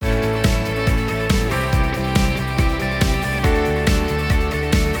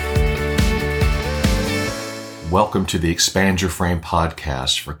Welcome to the Expand Your Frame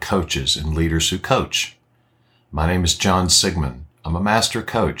podcast for coaches and leaders who coach. My name is John Sigmund. I'm a master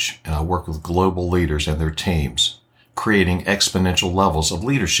coach, and I work with global leaders and their teams, creating exponential levels of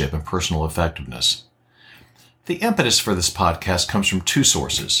leadership and personal effectiveness. The impetus for this podcast comes from two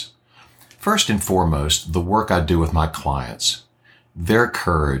sources. First and foremost, the work I do with my clients. Their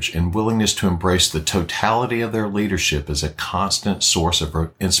courage and willingness to embrace the totality of their leadership is a constant source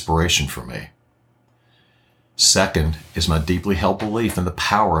of inspiration for me. Second is my deeply held belief in the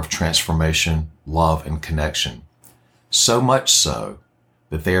power of transformation, love, and connection. So much so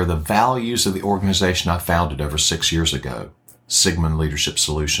that they are the values of the organization I founded over 6 years ago, Sigmund Leadership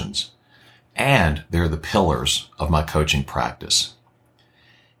Solutions, and they're the pillars of my coaching practice.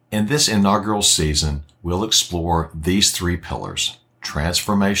 In this inaugural season, we'll explore these three pillars: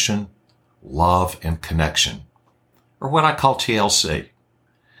 transformation, love, and connection, or what I call TLC.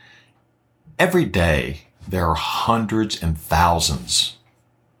 Every day, there are hundreds and thousands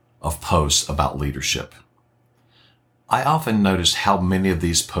of posts about leadership. I often notice how many of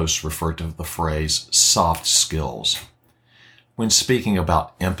these posts refer to the phrase soft skills when speaking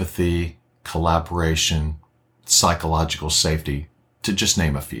about empathy, collaboration, psychological safety, to just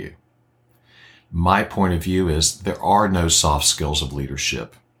name a few. My point of view is there are no soft skills of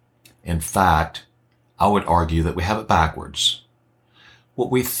leadership. In fact, I would argue that we have it backwards. What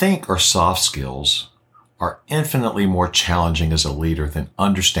we think are soft skills are infinitely more challenging as a leader than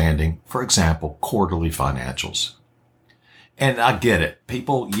understanding, for example, quarterly financials. And I get it.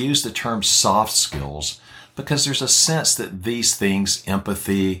 People use the term soft skills because there's a sense that these things,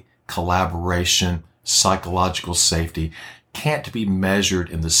 empathy, collaboration, psychological safety, can't be measured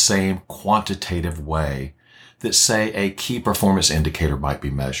in the same quantitative way that, say, a key performance indicator might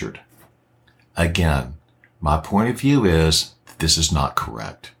be measured. Again, my point of view is this is not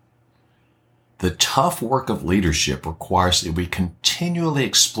correct. The tough work of leadership requires that we continually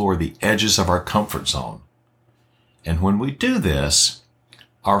explore the edges of our comfort zone. And when we do this,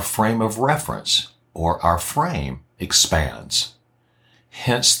 our frame of reference, or our frame, expands.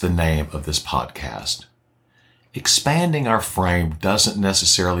 Hence the name of this podcast. Expanding our frame doesn't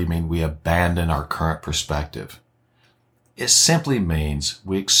necessarily mean we abandon our current perspective. It simply means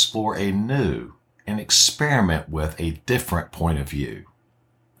we explore a new and experiment with a different point of view.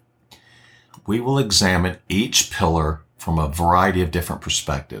 We will examine each pillar from a variety of different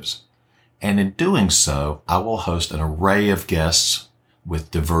perspectives, and in doing so, I will host an array of guests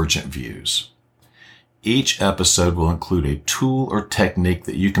with divergent views. Each episode will include a tool or technique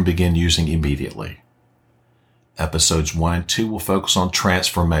that you can begin using immediately. Episodes 1 and 2 will focus on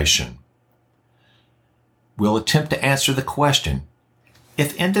transformation. We'll attempt to answer the question,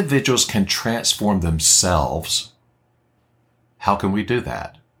 if individuals can transform themselves, how can we do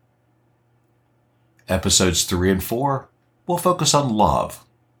that? Episodes 3 and 4 will focus on love.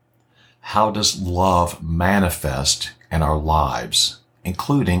 How does love manifest in our lives,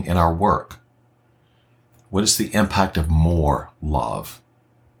 including in our work? What is the impact of more love?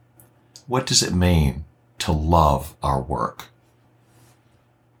 What does it mean to love our work?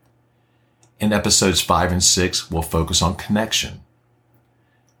 In episodes 5 and 6, we'll focus on connection.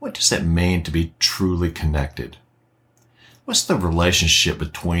 What does it mean to be truly connected? What's the relationship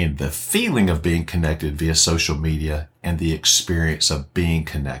between the feeling of being connected via social media and the experience of being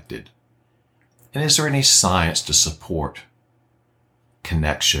connected? And is there any science to support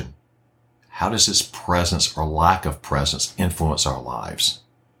connection? How does its presence or lack of presence influence our lives?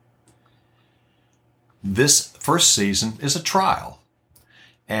 This first season is a trial,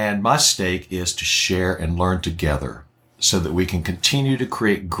 and my stake is to share and learn together so that we can continue to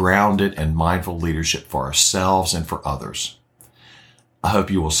create grounded and mindful leadership for ourselves and for others. I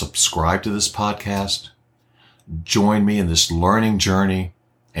hope you will subscribe to this podcast, join me in this learning journey,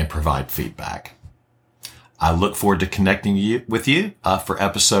 and provide feedback. I look forward to connecting with you for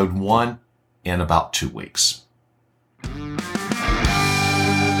episode 1 in about 2 weeks.